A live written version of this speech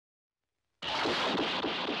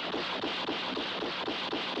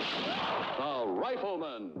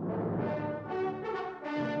Rifleman.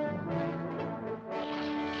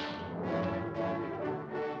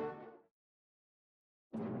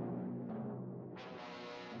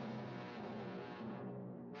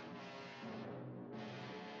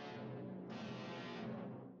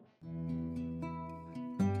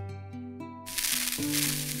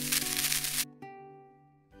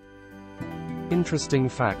 Interesting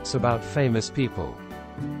facts about famous people.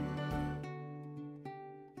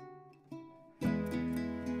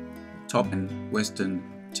 Top 10 Western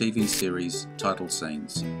TV series title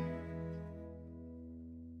scenes.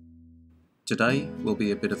 Today will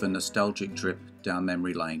be a bit of a nostalgic trip down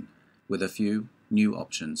memory lane with a few new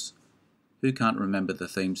options. Who can't remember the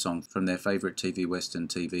theme song from their favourite TV Western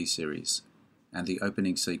TV series and the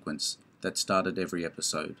opening sequence that started every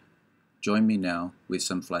episode? Join me now with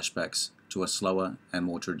some flashbacks to a slower and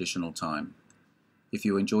more traditional time. If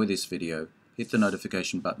you enjoy this video, hit the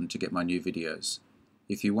notification button to get my new videos.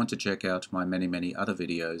 If you want to check out my many other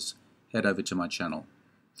videos, head over to my channel.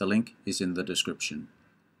 The link is in the description.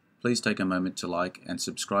 Please take a moment to like and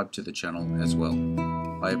subscribe to the channel as well.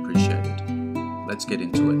 I appreciate it. Let's get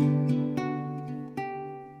into it.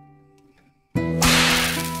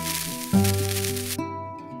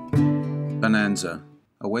 Bonanza,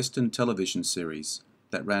 a Western television series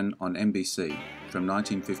that ran on NBC from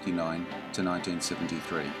 1959 to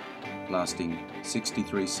 1973, lasting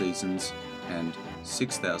 63 seasons and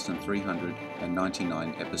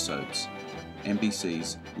 6,399 episodes.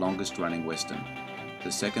 NBC's longest-running Western,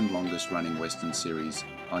 the second longest-running Western series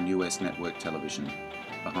on US network television,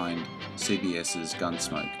 behind CBS's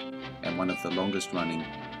Gunsmoke, and one of the longest-running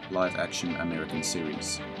live-action American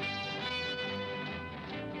series.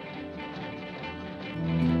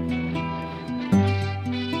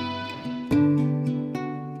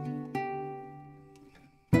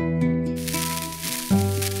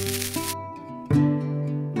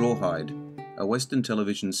 Rawhide, a Western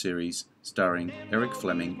television series starring Eric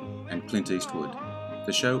Fleming and Clint Eastwood.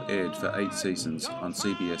 The show aired for 8 seasons on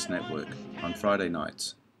CBS Network on Friday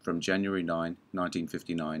nights from January 9,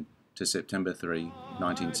 1959 to September 3,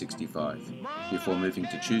 1965, before moving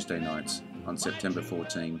to Tuesday nights on September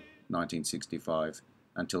 14, 1965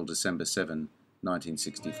 until December 7,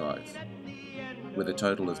 1965. With a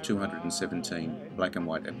total of 217 black and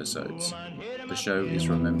white episodes. The show is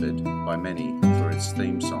remembered by many for its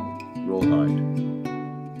theme song, Rawhide.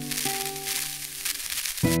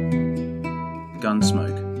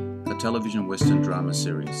 Gunsmoke, a television Western drama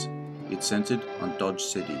series. It centered on Dodge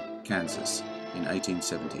City, Kansas, in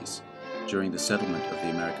 1870s, during the settlement of the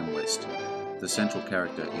American West. The central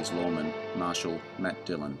character is lawman Marshal Matt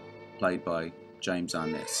Dillon, played by James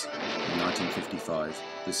Arness. In 1955,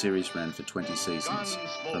 the series ran for 20 seasons,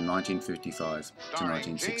 from 1955 to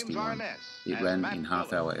 1961. It ran in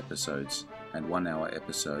half-hour episodes and one-hour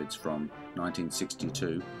episodes from 1962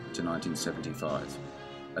 to 1975.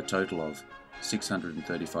 A total of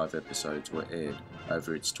 635 episodes were aired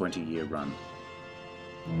over its 20-year run.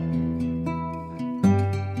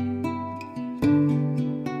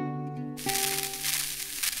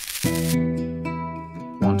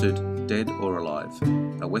 Wanted, Dead or Alive,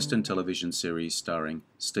 a Western television series starring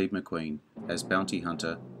Steve McQueen as bounty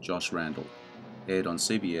hunter Josh Randall, aired on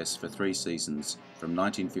CBS for 3 seasons from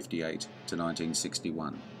 1958 to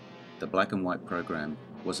 1961. The black and white program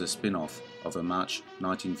was a spin-off of a March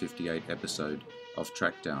 1958 episode of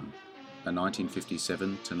Trackdown, a 1957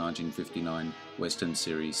 to 1959 Western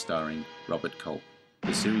series starring Robert Culp.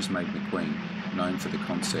 The series made McQueen known for the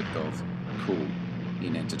concept of cool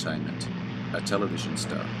in entertainment. A television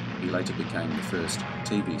star, he later became the first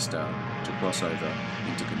TV star to cross over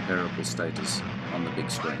into comparable status on the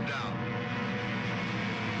big screen.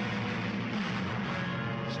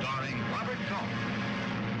 Starring Robert Culp.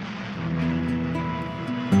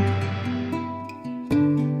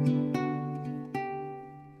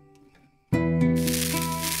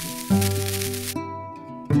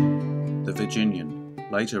 The Virginian,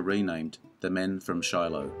 later renamed The Men from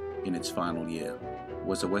Shiloh in its final year,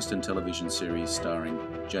 was a Western television series starring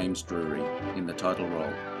James Drury in the title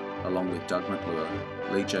role, along with Doug McClure,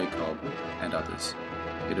 Lee J. Cobb, and others.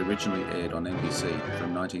 It originally aired on NBC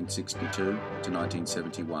from 1962 to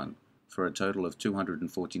 1971 for a total of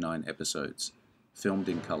 249 episodes, filmed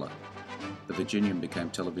in colour. The Virginian became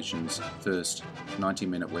television's first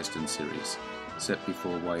 90-minute Western series, set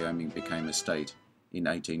before Wyoming became a state in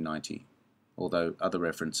 1890, although other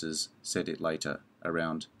references set it later,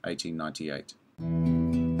 around 1898.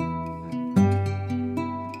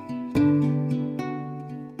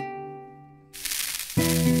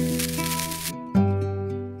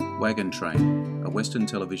 Wagon Train, a Western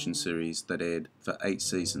television series that aired for 8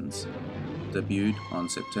 seasons. debuted on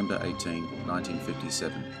September 18,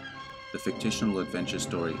 1957. The fictional adventure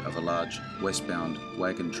story of a large, westbound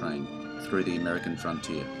wagon train through the American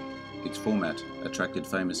frontier. Its format attracted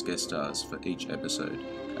famous guest stars for each episode,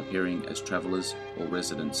 appearing as travellers or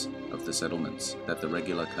residents of the settlements that the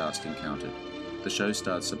regular cast encountered. The show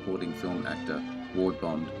starred supporting film actor Ward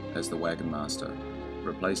Bond as the wagon master,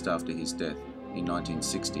 replaced after his death in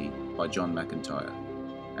 1960 by John McIntyre,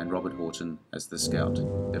 and Robert Horton as the scout,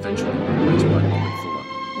 eventually replaced by Robert Fuller.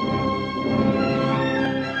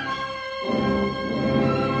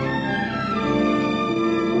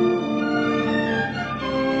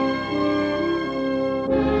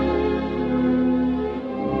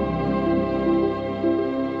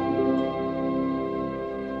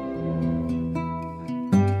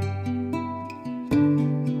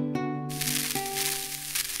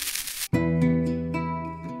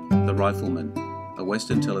 The Rifleman, a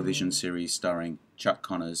Western television series starring Chuck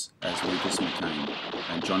Connors as Lucas McCain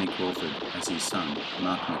and Johnny Crawford as his son,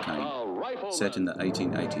 Mark McCain, set in the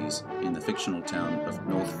 1880s in the fictional town of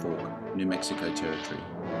North Fork, New Mexico Territory.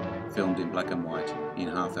 Filmed in black and white in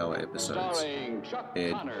half-hour episodes.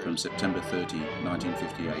 Aired from September 30,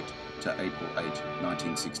 1958 to April 8,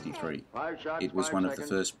 1963. It was one of the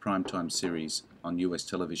first primetime series on US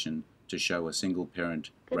television to show a single parent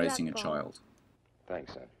raising a child.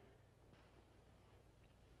 Thanks, son.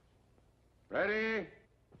 Ready?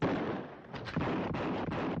 All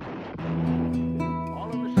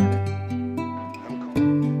in the center. I'm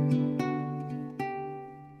calling.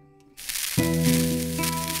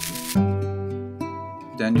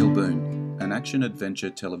 Daniel Boone, an action-adventure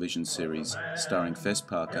television series starring Fess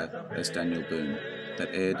Parker as Daniel Boone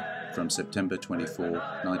that aired from September 24,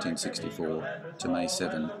 1964 to May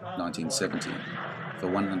 7, 1970 for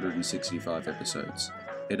 165 episodes.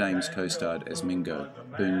 Ed Ames co-starred as Mingo,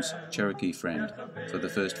 Boone's Cherokee friend, for the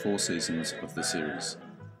first 4 seasons of the series.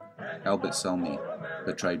 Albert Salmi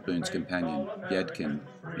portrayed Boone's companion, Yadkin,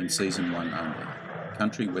 in season 1 only.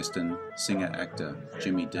 Country western singer-actor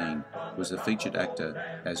Jimmy Dean was a featured actor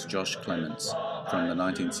as Josh Clements from the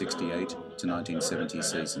 1968 to 1970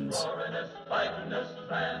 seasons.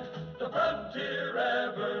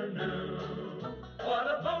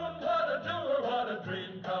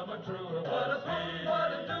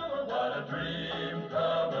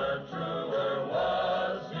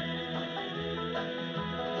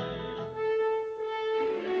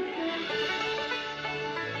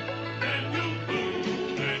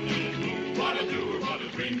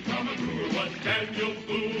 Daniel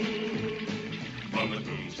Boone. From the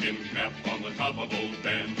coonskin cap on the top of old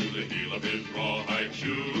Dan to the heel of his rawhide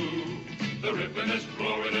shoe, the rippin'est,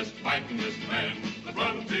 roarin'est, fightin'est man the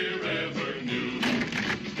frontier ever knew.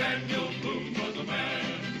 Daniel Boone was a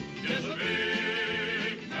man, yes, a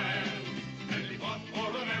big man, and he fought for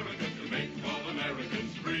America to make all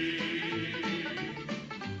Americans free.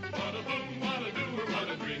 What a boom, what a doer, what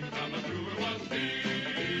a dream come true was he.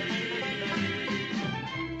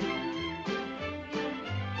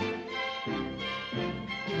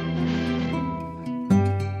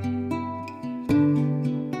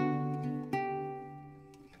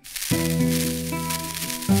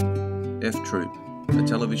 F Troop, a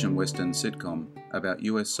television western sitcom about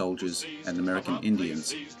US soldiers and American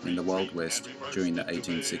Indians in the Wild West during the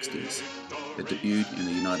 1860s. It debuted in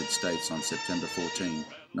the United States on September 14,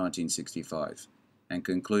 1965, and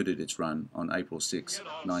concluded its run on April 6,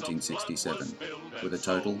 1967, with a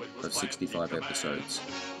total of 65 episodes.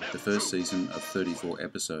 The first season of 34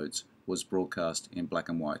 episodes was broadcast in black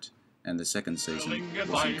and white, and the second season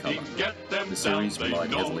was in colour. The series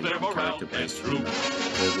relied heavily on character-based humour,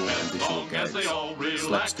 verbal and visual gags,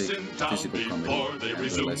 slapstick, physical comedy, and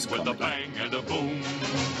burlesque comedy.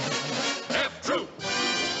 F-Troop!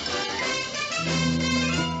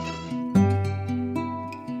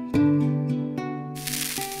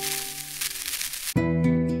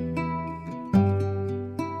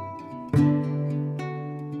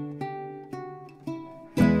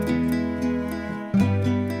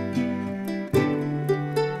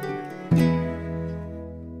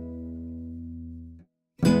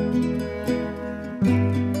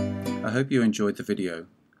 I hope you enjoyed the video.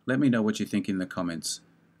 Let me know what you think in the comments.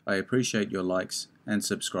 I appreciate your likes and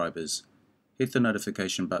subscribers. Hit the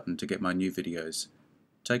notification button to get my new videos.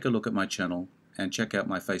 Take a look at my channel and check out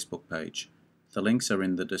my Facebook page. The links are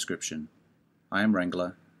in the description. I am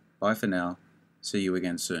Wrangler. Bye for now. See you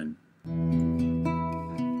again soon.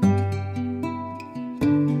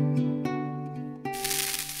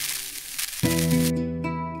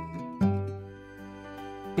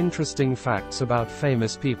 Interesting facts about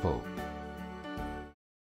famous people.